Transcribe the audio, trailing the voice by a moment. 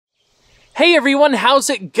Hey everyone, how's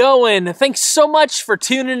it going? Thanks so much for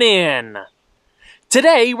tuning in.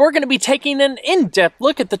 Today, we're going to be taking an in-depth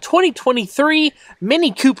look at the 2023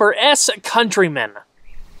 Mini Cooper S Countryman.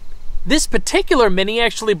 This particular Mini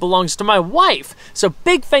actually belongs to my wife, so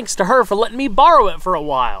big thanks to her for letting me borrow it for a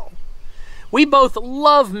while. We both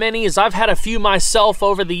love Minis. I've had a few myself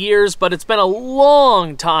over the years, but it's been a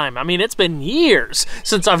long time. I mean, it's been years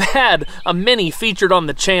since I've had a Mini featured on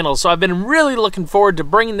the channel, so I've been really looking forward to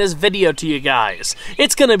bringing this video to you guys.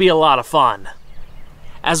 It's going to be a lot of fun.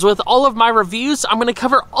 As with all of my reviews, I'm going to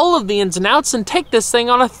cover all of the ins and outs and take this thing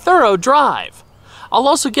on a thorough drive. I'll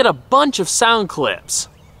also get a bunch of sound clips.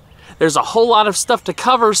 There's a whole lot of stuff to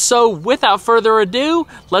cover, so without further ado,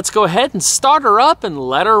 let's go ahead and start her up and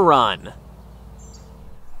let her run.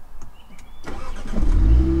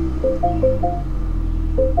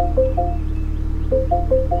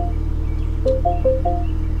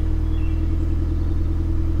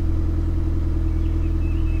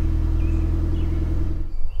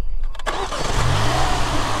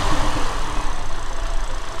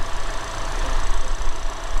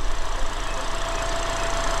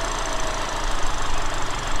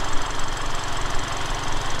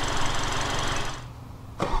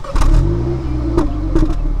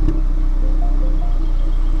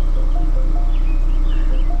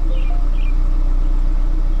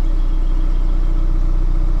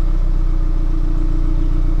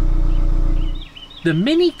 The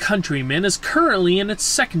Mini Countryman is currently in its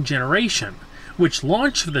second generation, which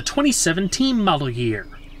launched for the 2017 model year.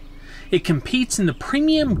 It competes in the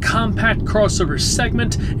premium compact crossover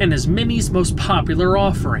segment and is Mini's most popular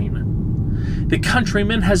offering. The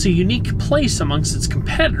Countryman has a unique place amongst its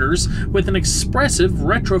competitors with an expressive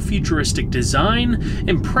retro-futuristic design,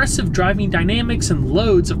 impressive driving dynamics, and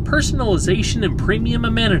loads of personalization and premium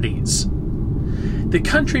amenities. The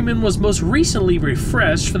Countryman was most recently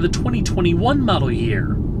refreshed for the 2021 model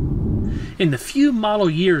year. In the few model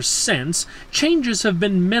years since, changes have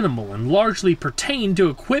been minimal and largely pertain to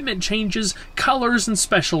equipment changes, colors, and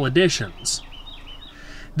special editions.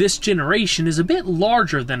 This generation is a bit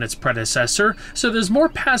larger than its predecessor, so there's more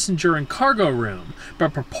passenger and cargo room,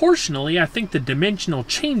 but proportionally I think the dimensional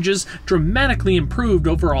changes dramatically improved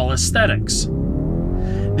overall aesthetics.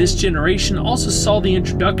 This generation also saw the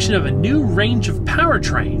introduction of a new range of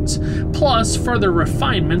powertrains, plus further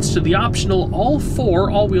refinements to the optional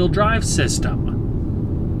all-4 all-wheel drive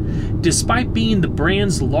system. Despite being the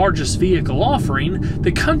brand's largest vehicle offering,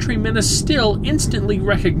 the Countryman is still instantly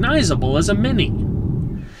recognizable as a Mini.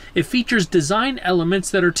 It features design elements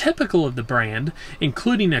that are typical of the brand,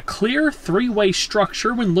 including a clear three-way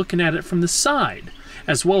structure when looking at it from the side,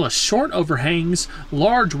 as well as short overhangs,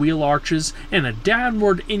 large wheel arches, and a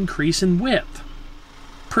downward increase in width.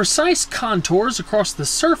 Precise contours across the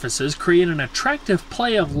surfaces create an attractive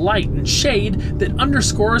play of light and shade that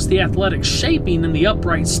underscores the athletic shaping and the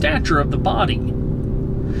upright stature of the body.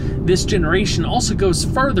 This generation also goes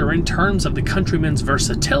further in terms of the Countryman's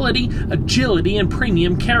versatility, agility, and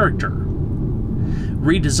premium character.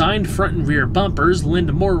 Redesigned front and rear bumpers lend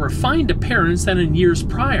a more refined appearance than in years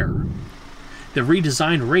prior. The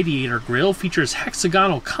redesigned radiator grille features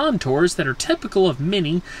hexagonal contours that are typical of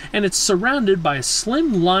Mini, and it's surrounded by a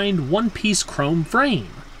slim-lined one-piece chrome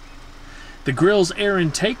frame. The grille's air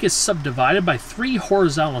intake is subdivided by 3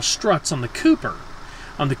 horizontal struts on the Cooper.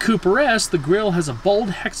 On the Cooper S, the grille has a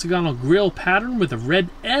bold hexagonal grille pattern with a red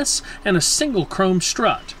S and a single chrome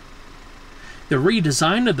strut. The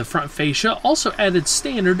redesign of the front fascia also added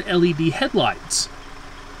standard LED headlights.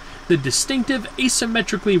 The distinctive,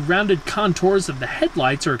 asymmetrically rounded contours of the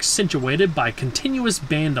headlights are accentuated by a continuous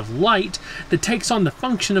band of light that takes on the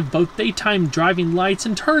function of both daytime driving lights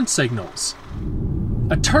and turn signals.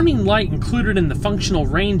 A turning light included in the functional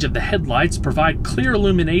range of the headlights provide clear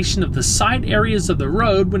illumination of the side areas of the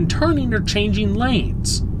road when turning or changing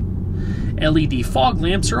lanes. LED fog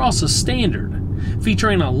lamps are also standard,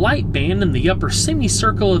 featuring a light band in the upper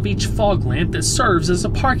semicircle of each fog lamp that serves as a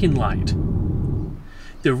parking light.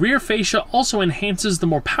 The rear fascia also enhances the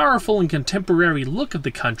more powerful and contemporary look of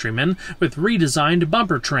the Countryman with redesigned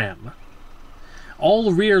bumper trim.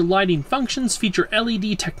 All rear lighting functions feature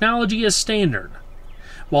LED technology as standard,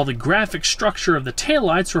 while the graphic structure of the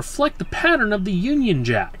taillights reflect the pattern of the Union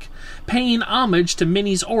Jack, paying homage to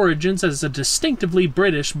Mini's origins as a distinctively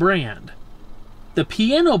British brand. The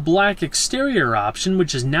piano black exterior option,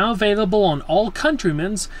 which is now available on all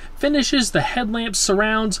Countrymans, finishes the headlamp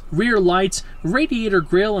surrounds, rear lights, radiator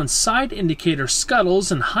grille, and side indicator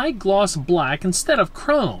scuttles in high gloss black instead of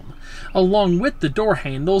chrome, along with the door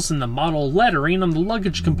handles and the model lettering on the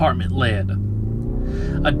luggage compartment lid.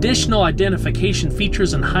 Additional identification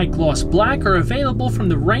features in high gloss black are available from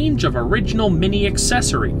the range of original Mini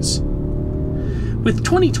accessories. With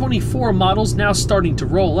 2024 models now starting to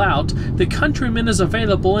roll out, the Countryman is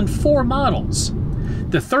available in 4 models: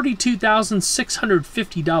 the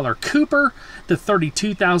 $32,650 Cooper, the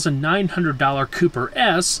 $32,900 Cooper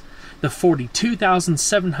S, the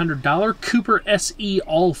 $42,700 Cooper SE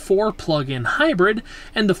All-4 plug-in hybrid,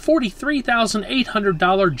 and the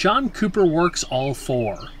 $43,800 John Cooper Works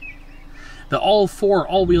All-4. The All-4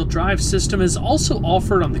 all-wheel drive system is also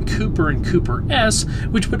offered on the Cooper and Cooper S,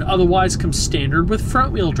 which would otherwise come standard with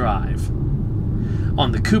front-wheel drive.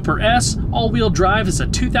 On the Cooper S, all-wheel drive is a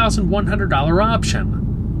 $2,100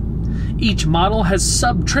 option. Each model has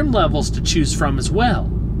sub-trim levels to choose from as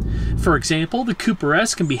well. For example, the Cooper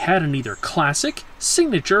S can be had in either Classic,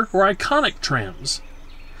 Signature, or Iconic trims.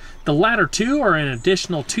 The latter two are an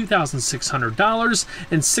additional $2,600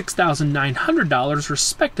 and $6,900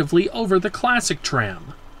 respectively over the Classic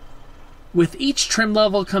trim. With each trim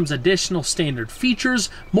level comes additional standard features,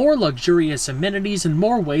 more luxurious amenities, and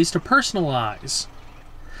more ways to personalize.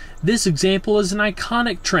 This example is an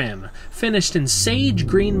Iconic trim, finished in sage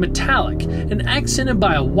green metallic and accented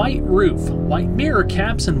by a white roof, white mirror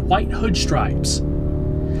caps, and white hood stripes.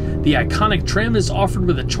 The Iconic trim is offered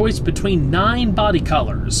with a choice between 9 body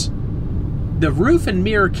colors. The roof and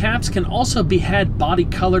mirror caps can also be had body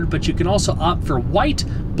colored, but you can also opt for white,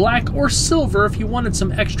 black, or silver if you wanted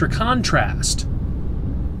some extra contrast.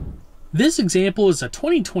 This example is a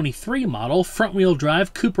 2023 model front-wheel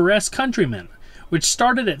drive Cooper S Countryman, which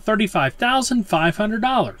started at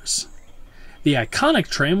 $35,500. The Iconic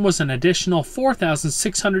trim was an additional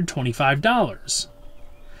 $4,625.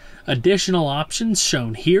 Additional options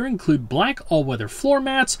shown here include black all-weather floor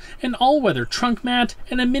mats, an all-weather trunk mat,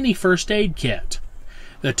 and a mini first aid kit.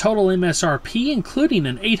 The total MSRP, including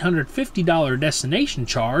an $850 destination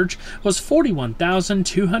charge, was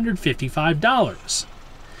 $41,255.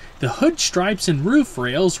 The hood stripes and roof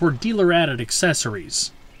rails were dealer-added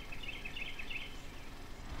accessories.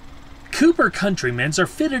 Cooper Countrymans are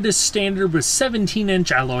fitted as standard with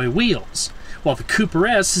 17-inch alloy wheels, while the Cooper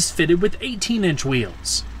S is fitted with 18-inch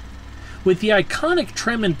wheels. With the Iconic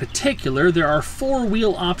trim in particular, there are 4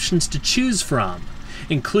 wheel options to choose from,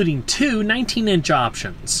 including 2 19-inch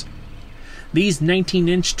options. These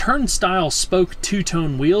 19-inch turnstile spoke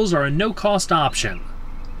two-tone wheels are a no-cost option.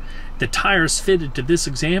 The tires fitted to this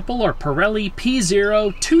example are Pirelli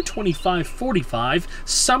P0 225/45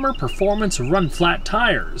 Summer Performance Run Flat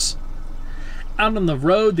tires. Out on the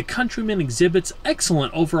road, the Countryman exhibits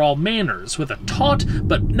excellent overall manners with a taut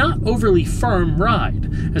but not overly firm ride,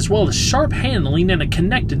 as well as sharp handling and a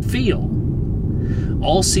connected feel.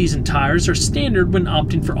 All-season tires are standard when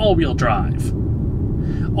opting for all-wheel drive.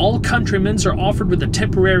 All Countrymans are offered with a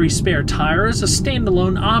temporary spare tire as a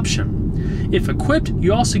standalone option. If equipped,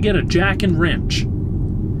 you also get a jack and wrench.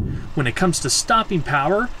 When it comes to stopping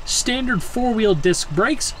power, standard 4-wheel disc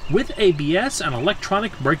brakes with ABS and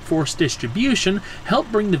electronic brake force distribution help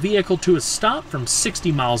bring the vehicle to a stop from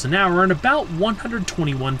 60 miles an hour in about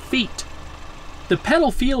 121 feet. The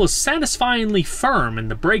pedal feel is satisfyingly firm and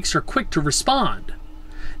the brakes are quick to respond.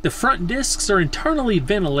 The front discs are internally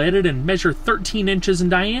ventilated and measure 13 inches in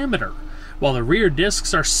diameter, while the rear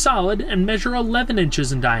discs are solid and measure 11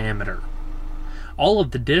 inches in diameter. All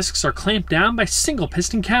of the discs are clamped down by single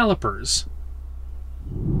piston calipers.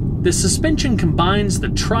 The suspension combines the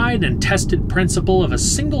tried and tested principle of a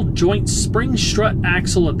single joint spring strut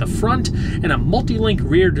axle at the front and a multi-link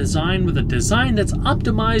rear design with a design that's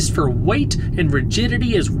optimized for weight and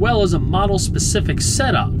rigidity as well as a model-specific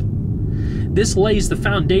setup. This lays the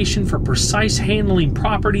foundation for precise handling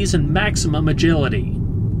properties and maximum agility.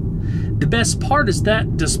 The best part is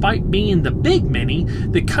that, despite being the big Mini,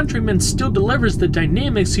 the Countryman still delivers the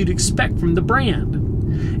dynamics you'd expect from the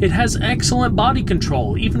brand. It has excellent body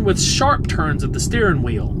control, even with sharp turns of the steering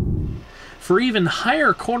wheel. For even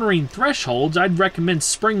higher cornering thresholds, I'd recommend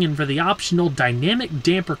springing for the optional dynamic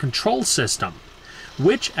damper control system,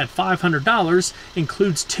 which, at $500,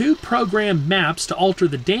 includes 2 programmed maps to alter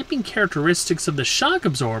the damping characteristics of the shock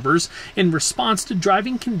absorbers in response to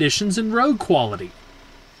driving conditions and road quality.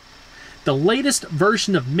 The latest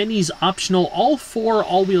version of Mini's optional all-4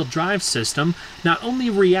 all-wheel drive system not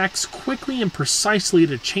only reacts quickly and precisely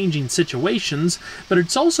to changing situations, but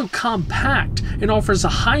it's also compact and offers a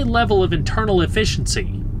high level of internal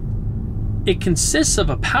efficiency. It consists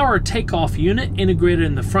of a power takeoff unit integrated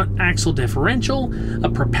in the front axle differential, a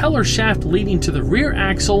propeller shaft leading to the rear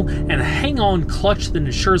axle, and a hang-on clutch that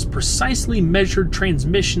ensures precisely measured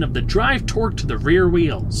transmission of the drive torque to the rear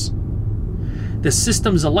wheels. The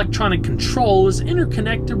system's electronic control is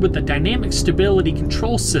interconnected with the dynamic stability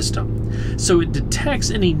control system, so it detects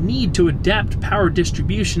any need to adapt power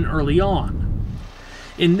distribution early on.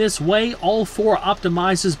 In this way, All4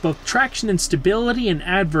 optimizes both traction and stability in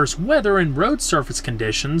adverse weather and road surface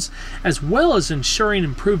conditions, as well as ensuring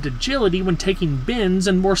improved agility when taking bends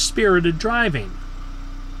and more spirited driving.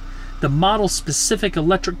 The model-specific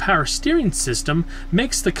electric power steering system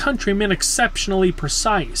makes the Countryman exceptionally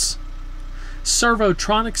precise.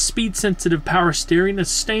 Servotronic speed-sensitive power steering is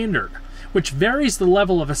standard, which varies the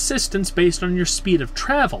level of assistance based on your speed of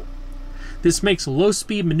travel. This makes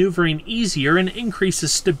low-speed maneuvering easier and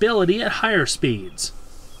increases stability at higher speeds.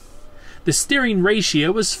 The steering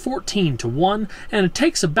ratio is 14:1, and it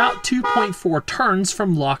takes about 2.4 turns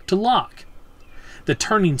from lock to lock. The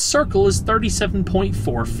turning circle is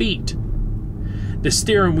 37.4 feet. The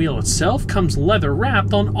steering wheel itself comes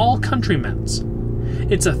leather-wrapped on all Countrymans.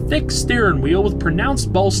 It's a thick steering wheel with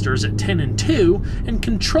pronounced bolsters at 10 and 2 and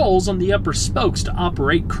controls on the upper spokes to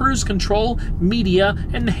operate cruise control, media,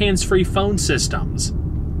 and the hands-free phone systems.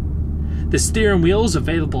 The steering wheel is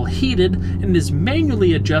available heated and is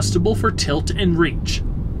manually adjustable for tilt and reach.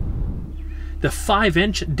 The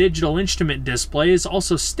 5-inch digital instrument display is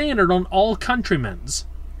also standard on all Countrymans.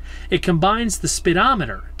 It combines the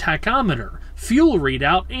speedometer, tachometer, fuel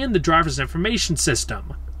readout, and the driver's information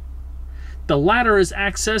system. The latter is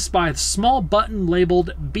accessed by a small button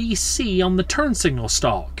labeled BC on the turn signal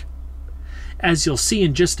stalk. As you'll see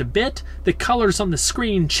in just a bit, the colors on the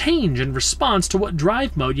screen change in response to what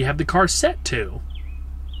drive mode you have the car set to.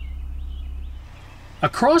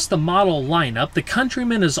 Across the model lineup, the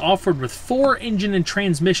Countryman is offered with 4 engine and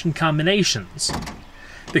transmission combinations.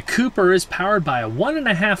 The Cooper is powered by a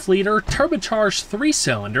 1.5-liter turbocharged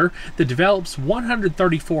 3-cylinder that develops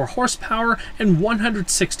 134 horsepower and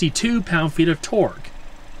 162 pound-feet of torque.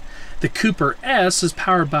 The Cooper S is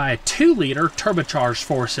powered by a 2-liter turbocharged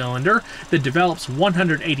 4-cylinder that develops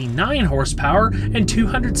 189 horsepower and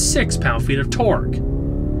 206 pound-feet of torque.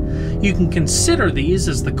 You can consider these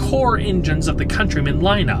as the core engines of the Countryman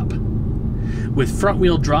lineup. With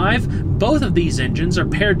front-wheel drive, both of these engines are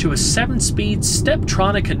paired to a 7-speed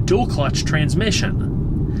Steptronic dual-clutch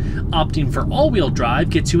transmission. Opting for all-wheel drive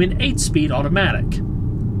gets you an 8-speed automatic.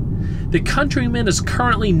 The Countryman is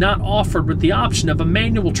currently not offered with the option of a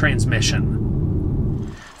manual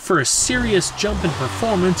transmission. For a serious jump in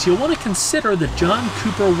performance, you'll want to consider the John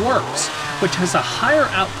Cooper Works, which has a higher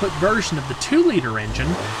output version of the 2-liter engine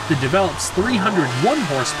that develops 301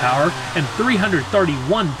 horsepower and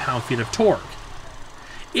 331 pound-feet of torque.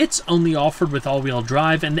 It's only offered with all-wheel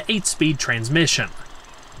drive and the 8-speed transmission.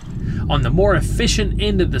 On the more efficient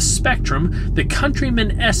end of the spectrum, the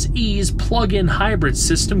Countryman SE's plug-in hybrid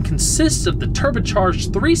system consists of the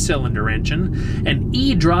turbocharged 3-cylinder engine, an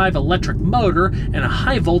e-drive electric motor, and a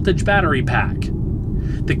high-voltage battery pack.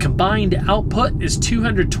 The combined output is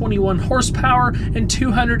 221 horsepower and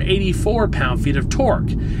 284 pound-feet of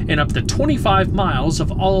torque, and up to 25 miles of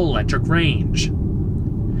all-electric range.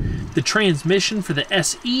 The transmission for the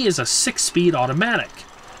SE is a 6-speed automatic.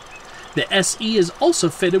 The SE is also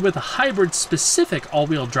fitted with a hybrid-specific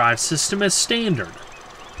all-wheel drive system as standard.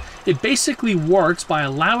 It basically works by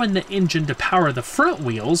allowing the engine to power the front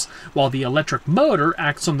wheels, while the electric motor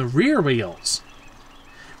acts on the rear wheels.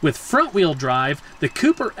 With front-wheel drive, the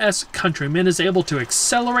Cooper S Countryman is able to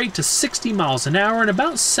accelerate to 60 miles an hour in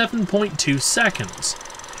about 7.2 seconds.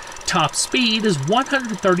 Top speed is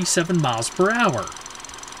 137 miles per hour.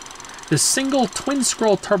 The single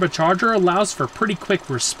twin-scroll turbocharger allows for pretty quick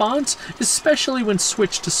response, especially when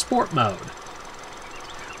switched to sport mode.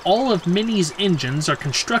 All of Mini's engines are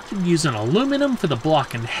constructed using aluminum for the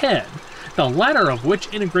block and head, the latter of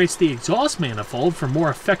which integrates the exhaust manifold for more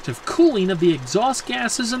effective cooling of the exhaust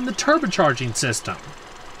gases in the turbocharging system.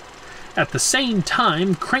 At the same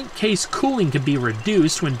time, crankcase cooling can be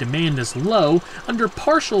reduced when demand is low under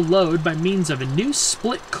partial load by means of a new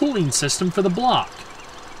split cooling system for the block.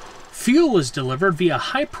 Fuel is delivered via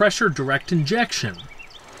high-pressure direct injection.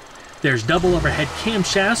 There's double overhead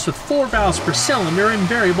camshafts with 4 valves per cylinder and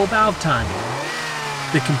variable valve timing.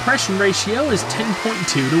 The compression ratio is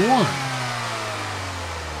 10.2:1.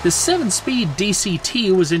 The 7-speed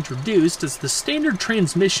DCT was introduced as the standard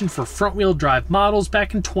transmission for front-wheel drive models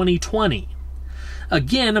back in 2020.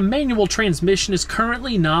 Again, a manual transmission is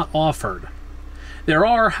currently not offered. There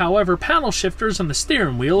are, however, paddle shifters on the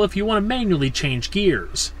steering wheel if you want to manually change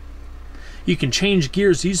gears. You can change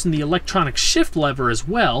gears using the electronic shift lever as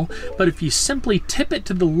well, but if you simply tip it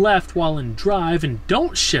to the left while in drive and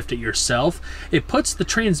don't shift it yourself, it puts the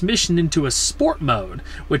transmission into a sport mode,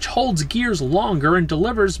 which holds gears longer and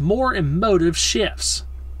delivers more emotive shifts.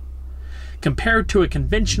 Compared to a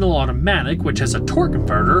conventional automatic, which has a torque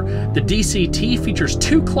converter, the DCT features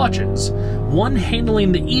two clutches, one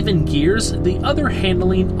handling the even gears, the other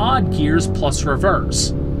handling odd gears plus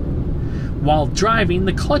reverse. While driving,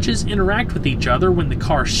 the clutches interact with each other when the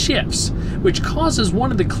car shifts, which causes one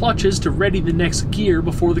of the clutches to ready the next gear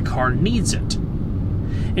before the car needs it.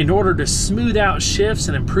 In order to smooth out shifts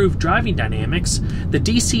and improve driving dynamics, the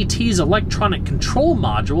DCT's electronic control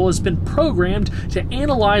module has been programmed to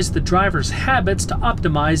analyze the driver's habits to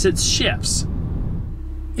optimize its shifts.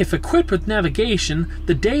 If equipped with navigation,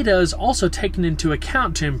 the data is also taken into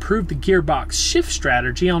account to improve the gearbox shift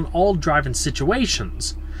strategy on all driving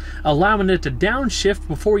situations, allowing it to downshift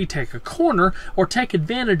before you take a corner or take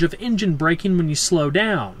advantage of engine braking when you slow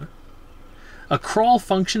down. A crawl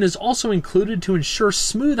function is also included to ensure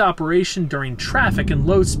smooth operation during traffic and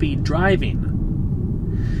low-speed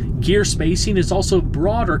driving. Gear spacing is also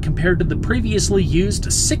broader compared to the previously used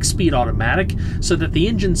 6-speed automatic so that the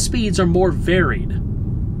engine speeds are more varied.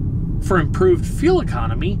 For improved fuel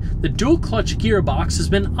economy, the dual-clutch gearbox has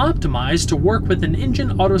been optimized to work with an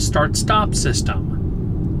engine auto start-stop system.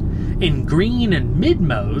 In green and mid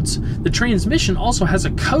modes, the transmission also has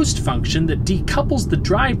a coast function that decouples the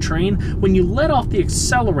drivetrain when you let off the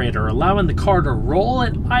accelerator, allowing the car to roll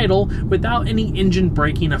at idle without any engine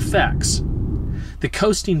braking effects. The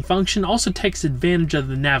coasting function also takes advantage of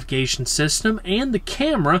the navigation system and the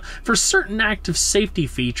camera for certain active safety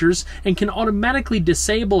features and can automatically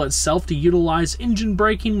disable itself to utilize engine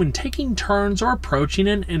braking when taking turns or approaching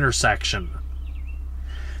an intersection.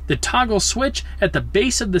 The toggle switch at the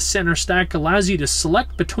base of the center stack allows you to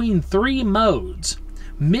select between three modes: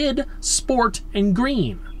 Mid, Sport, and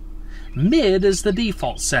Green. Mid is the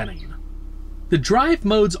default setting. The drive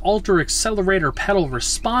modes alter accelerator pedal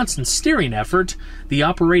response and steering effort, the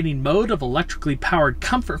operating mode of electrically powered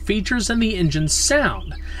comfort features and the engine's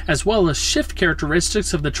sound, as well as shift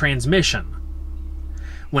characteristics of the transmission.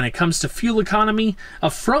 When it comes to fuel economy, a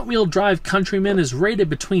front-wheel drive Countryman is rated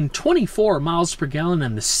between 24 miles per gallon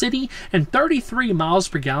in the city and 33 miles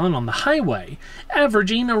per gallon on the highway,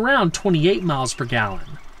 averaging around 28 miles per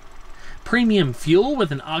gallon. Premium fuel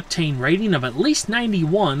with an octane rating of at least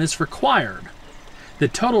 91 is required. The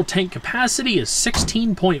total tank capacity is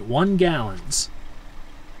 16.1 gallons.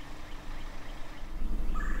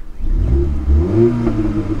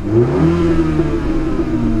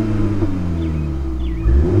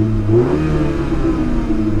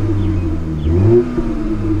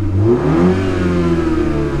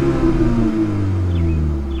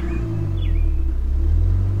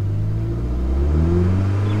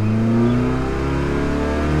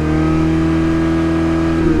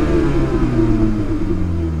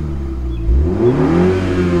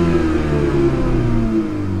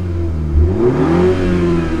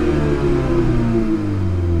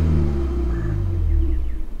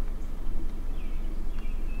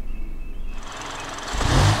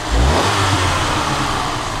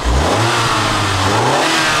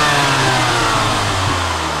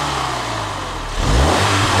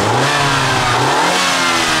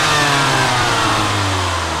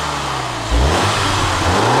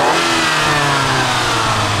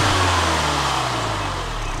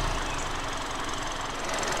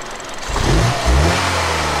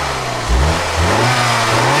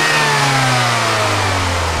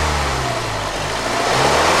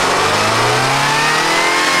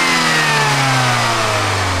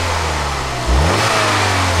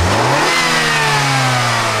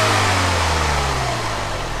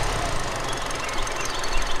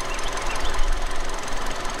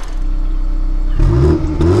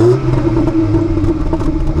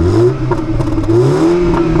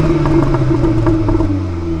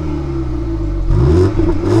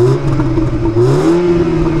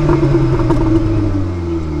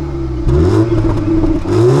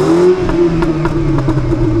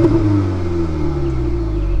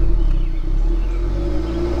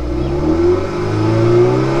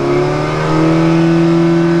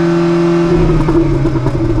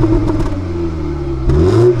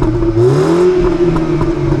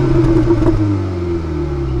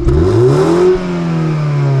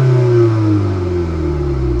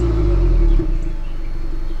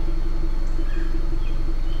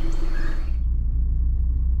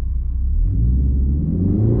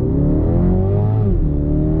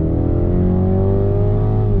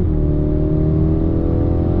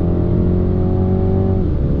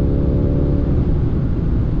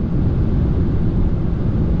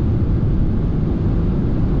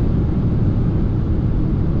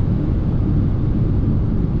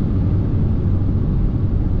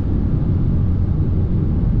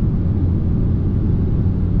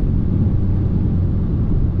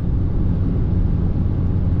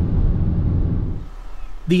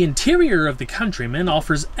 The interior of the Countryman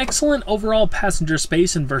offers excellent overall passenger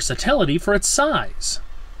space and versatility for its size.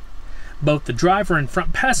 Both the driver and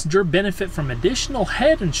front passenger benefit from additional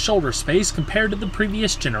head and shoulder space compared to the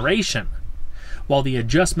previous generation, while the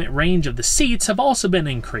adjustment range of the seats have also been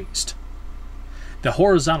increased. The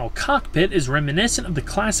horizontal cockpit is reminiscent of the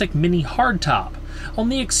classic Mini hardtop,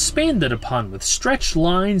 only expanded upon with stretched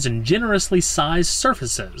lines and generously sized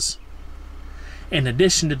surfaces. In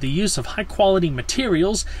addition to the use of high-quality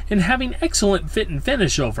materials and having excellent fit and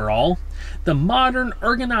finish overall, the modern,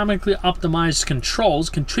 ergonomically optimized controls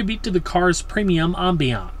contribute to the car's premium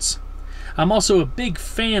ambiance. I'm also a big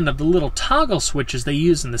fan of the little toggle switches they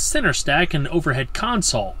use in the center stack and overhead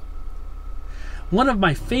console. One of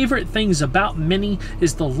my favorite things about Mini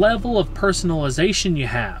is the level of personalization you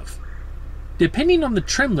have. Depending on the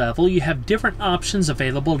trim level, you have different options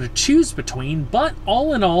available to choose between, but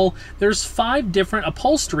all in all, there's 5 different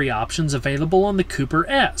upholstery options available on the Cooper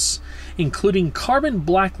S, including carbon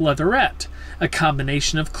black leatherette, a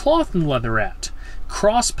combination of cloth and leatherette,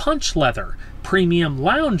 cross punch leather, premium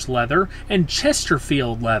lounge leather, and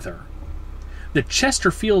Chesterfield leather. The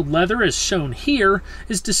Chesterfield leather, as shown here,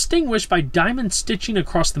 is distinguished by diamond stitching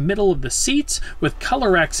across the middle of the seats with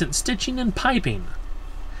color accent stitching and piping.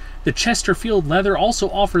 The Chesterfield leather also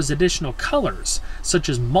offers additional colors, such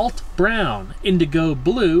as malt brown, indigo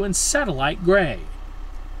blue, and satellite gray.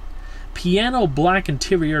 Piano black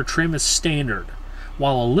interior trim is standard,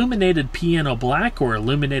 while illuminated piano black or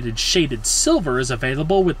illuminated shaded silver is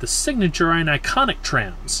available with the signature and iconic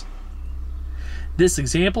trims. This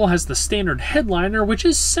example has the standard headliner, which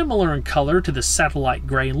is similar in color to the satellite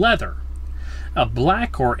gray leather. A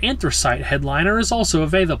black or anthracite headliner is also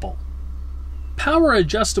available. Power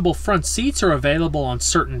adjustable front seats are available on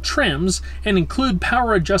certain trims and include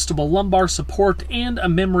power adjustable lumbar support and a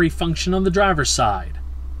memory function on the driver's side.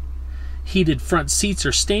 Heated front seats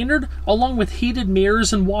are standard, along with heated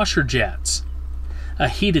mirrors and washer jets. A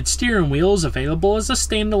heated steering wheel is available as a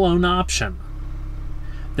standalone option.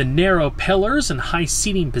 The narrow pillars and high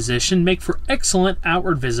seating position make for excellent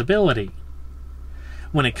outward visibility.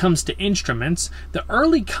 When it comes to instruments, the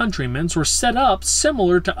early Countrymans were set up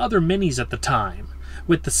similar to other Minis at the time,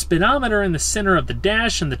 with the speedometer in the center of the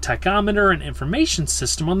dash and the tachometer and information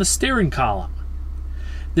system on the steering column.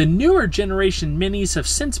 The newer generation Minis have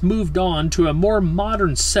since moved on to a more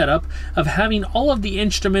modern setup of having all of the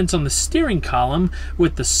instruments on the steering column,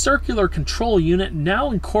 with the circular control unit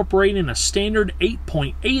now incorporating a standard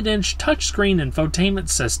 8.8-inch touchscreen infotainment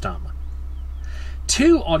system.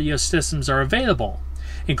 2 audio systems are available,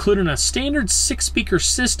 including a standard 6-speaker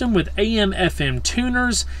system with AM/FM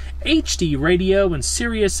tuners, HD radio, and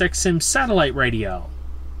Sirius XM satellite radio.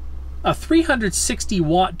 A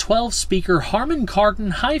 360-watt 12-speaker Harman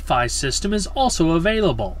Kardon hi-fi system is also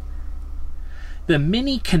available. The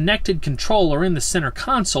Mini connected controller in the center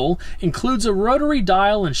console includes a rotary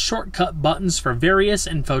dial and shortcut buttons for various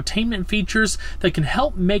infotainment features that can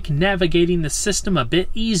help make navigating the system a bit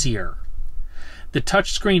easier. The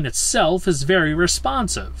touchscreen itself is very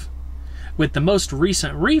responsive. With the most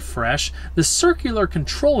recent refresh, the circular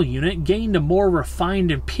control unit gained a more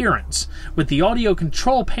refined appearance, with the audio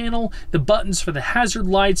control panel, the buttons for the hazard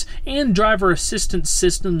lights, and driver assistance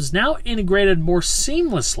systems now integrated more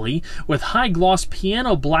seamlessly with high-gloss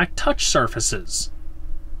piano black touch surfaces.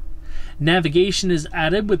 Navigation is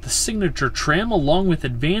added with the signature trim, along with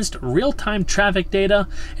advanced real-time traffic data,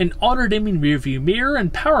 an auto-dimming rearview mirror,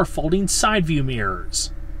 and power-folding side-view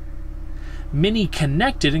mirrors. Mini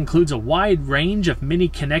Connected includes a wide range of Mini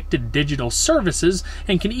Connected digital services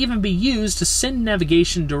and can even be used to send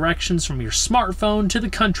navigation directions from your smartphone to the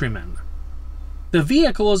Countryman. The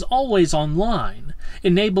vehicle is always online,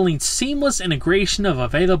 enabling seamless integration of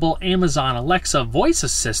available Amazon Alexa voice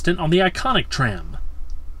assistant on the iconic trim.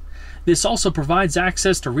 This also provides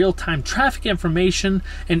access to real-time traffic information,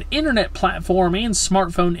 an internet platform, and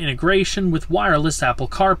smartphone integration with wireless Apple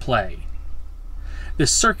CarPlay. The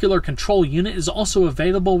circular control unit is also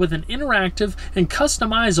available with an interactive and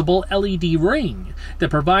customizable LED ring that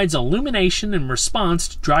provides illumination in response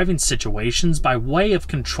to driving situations by way of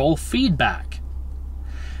control feedback.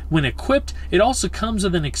 When equipped, it also comes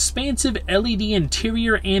with an expansive LED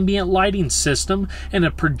interior ambient lighting system and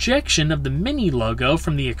a projection of the Mini logo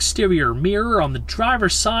from the exterior mirror on the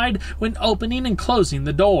driver's side when opening and closing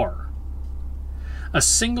the door. A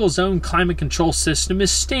single-zone climate control system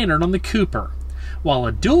is standard on the Cooper, while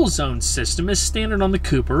a dual-zone system is standard on the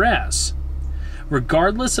Cooper S.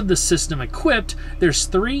 Regardless of the system equipped, there's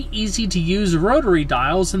 3 easy-to-use rotary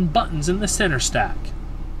dials and buttons in the center stack.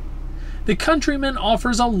 The Countryman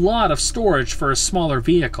offers a lot of storage for a smaller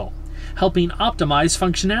vehicle, helping optimize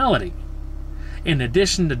functionality. In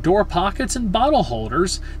addition to door pockets and bottle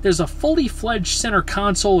holders, there's a fully fledged center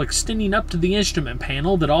console extending up to the instrument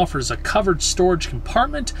panel that offers a covered storage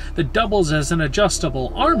compartment that doubles as an adjustable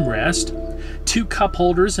armrest, 2 cup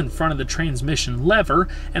holders in front of the transmission lever,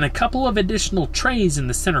 and a couple of additional trays in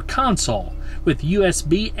the center console, with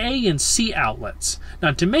USB A and C outlets,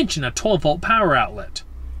 not to mention a 12-volt power outlet.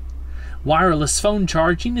 Wireless phone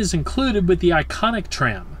charging is included with the iconic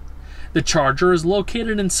trim. The charger is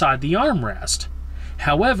located inside the armrest.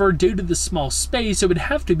 However, due to the small space, it would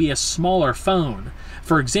have to be a smaller phone.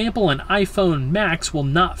 For example, an iPhone Max will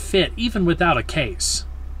not fit even without a case.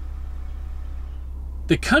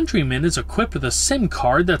 The Countryman is equipped with a SIM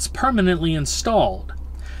card that's permanently installed.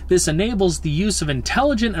 This enables the use of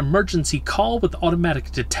intelligent emergency call with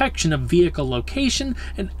automatic detection of vehicle location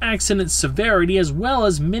and accident severity, as well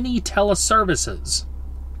as many teleservices.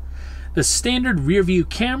 The standard rear-view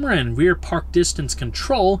camera and rear park distance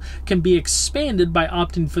control can be expanded by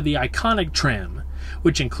opting for the iconic trim,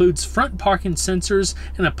 which includes front parking sensors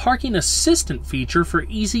and a parking assistant feature for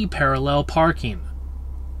easy parallel parking.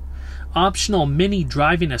 Optional Mini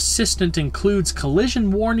driving assistant includes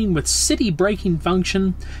collision warning with city braking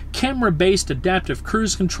function, camera-based adaptive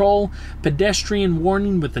cruise control, pedestrian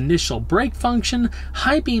warning with initial brake function,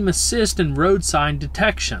 high beam assist, and road sign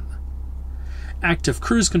detection. Active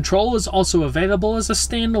cruise control is also available as a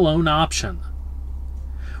standalone option.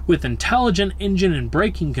 With intelligent engine and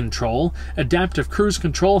braking control, adaptive cruise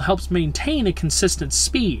control helps maintain a consistent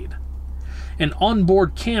speed. An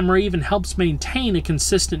onboard camera even helps maintain a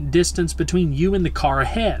consistent distance between you and the car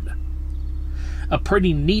ahead. A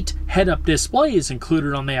pretty neat head-up display is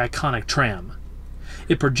included on the iconic trim.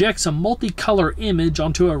 It projects a multicolor image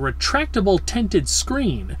onto a retractable tinted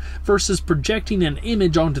screen versus projecting an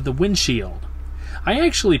image onto the windshield. I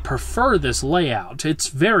actually prefer this layout. It's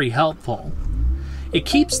very helpful. It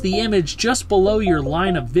keeps the image just below your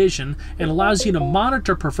line of vision and allows you to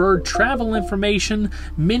monitor preferred travel information,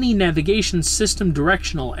 mini navigation system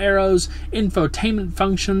directional arrows, infotainment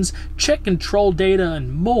functions, check control data,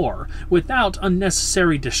 and more without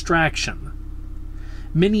unnecessary distraction.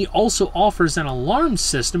 Mini also offers an alarm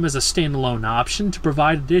system as a standalone option to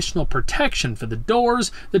provide additional protection for the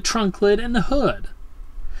doors, the trunk lid, and the hood.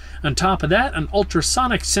 On top of that, an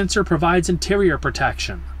ultrasonic sensor provides interior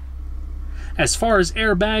protection. As far as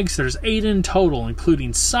airbags, there's 8 in total,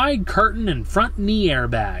 including side curtain and front knee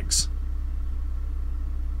airbags.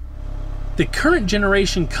 The current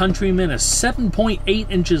generation Countryman is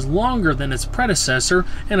 7.8 inches longer than its predecessor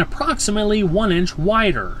and approximately 1 inch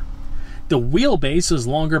wider. The wheelbase is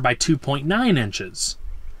longer by 2.9 inches.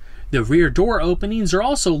 The rear door openings are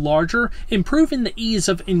also larger, improving the ease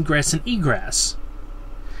of ingress and egress.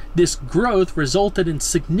 This growth resulted in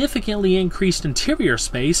significantly increased interior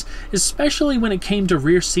space, especially when it came to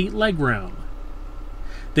rear seat legroom.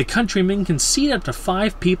 The Countryman can seat up to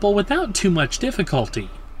 5 people without too much difficulty.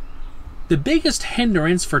 The biggest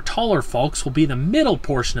hindrance for taller folks will be the middle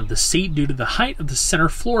portion of the seat due to the height of the center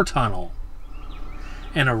floor tunnel.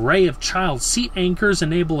 An array of child seat anchors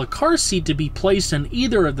enable a car seat to be placed in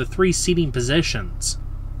either of the 3 seating positions.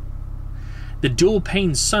 The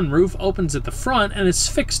dual-pane sunroof opens at the front and is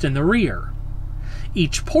fixed in the rear.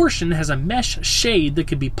 Each portion has a mesh shade that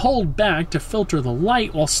can be pulled back to filter the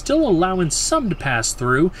light while still allowing some to pass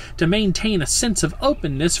through to maintain a sense of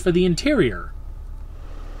openness for the interior.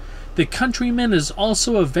 The Countryman is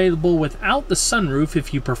also available without the sunroof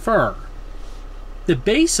if you prefer. The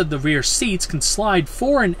base of the rear seats can slide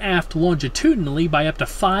fore and aft longitudinally by up to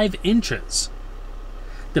 5 inches.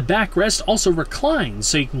 The backrest also reclines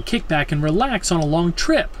so you can kick back and relax on a long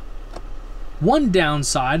trip. One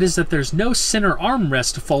downside is that there's no center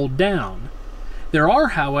armrest to fold down. There are,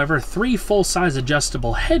 however, 3 full-size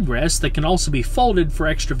adjustable headrests that can also be folded for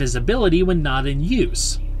extra visibility when not in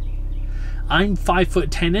use. I'm 5 foot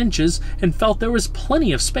 10 inches and felt there was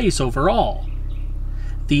plenty of space overall.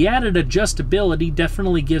 The added adjustability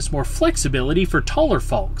definitely gives more flexibility for taller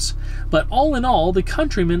folks, but all in all, the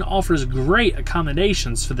Countryman offers great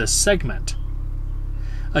accommodations for this segment.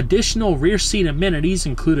 Additional rear seat amenities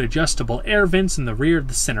include adjustable air vents in the rear of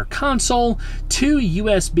the center console, 2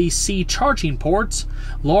 USB-C charging ports,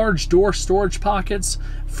 large door storage pockets,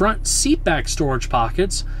 front seatback storage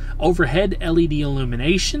pockets, overhead LED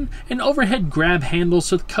illumination, and overhead grab handles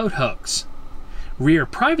with coat hooks. Rear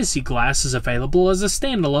privacy glass is available as a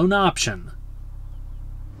standalone option.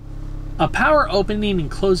 A power opening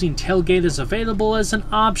and closing tailgate is available as an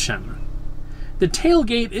option. The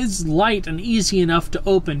tailgate is light and easy enough to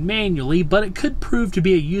open manually, but it could prove to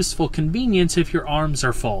be a useful convenience if your arms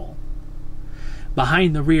are full.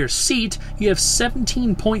 Behind the rear seat, you have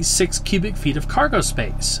 17.6 cubic feet of cargo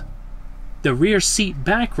space. The rear seat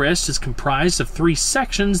backrest is comprised of 3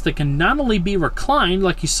 sections that can not only be reclined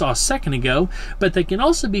like you saw a second ago, but they can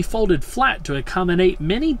also be folded flat to accommodate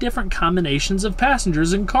many different combinations of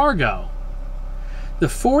passengers and cargo. The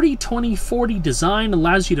 40-20-40 design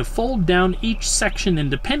allows you to fold down each section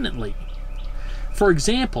independently. For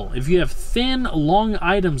example, if you have thin, long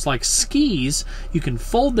items like skis, you can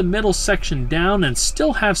fold the middle section down and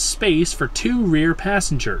still have space for 2 rear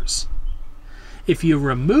passengers. If you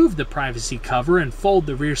remove the privacy cover and fold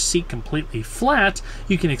the rear seat completely flat,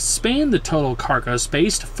 you can expand the total cargo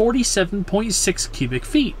space to 47.6 cubic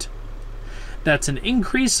feet. That's an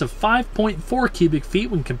increase of 5.4 cubic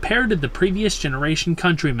feet when compared to the previous generation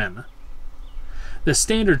Countryman. The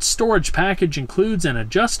standard storage package includes an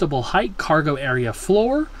adjustable height cargo area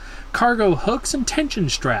floor, cargo hooks, and tension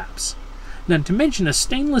straps. Not to mention a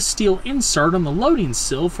stainless steel insert on the loading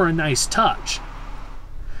sill for a nice touch.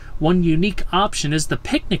 One unique option is the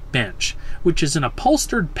picnic bench, which is an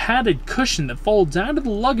upholstered padded cushion that folds out of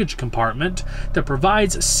the luggage compartment that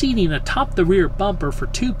provides seating atop the rear bumper for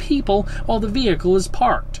 2 people while the vehicle is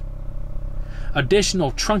parked.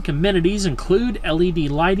 Additional trunk amenities include LED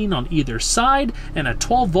lighting on either side and a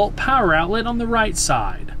 12-volt power outlet on the right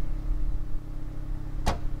side.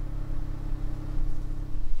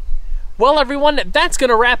 Well everyone, that's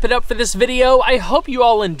going to wrap it up for this video. I hope you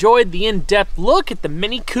all enjoyed the in-depth look at the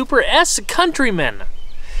Mini Cooper S Countryman.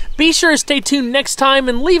 Be sure to stay tuned next time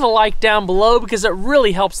and leave a like down below because it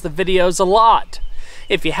really helps the videos a lot.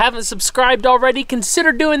 If you haven't subscribed already,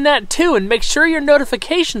 consider doing that too and make sure your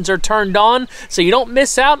notifications are turned on so you don't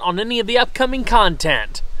miss out on any of the upcoming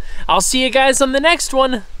content. I'll see you guys on the next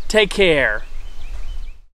one. Take care.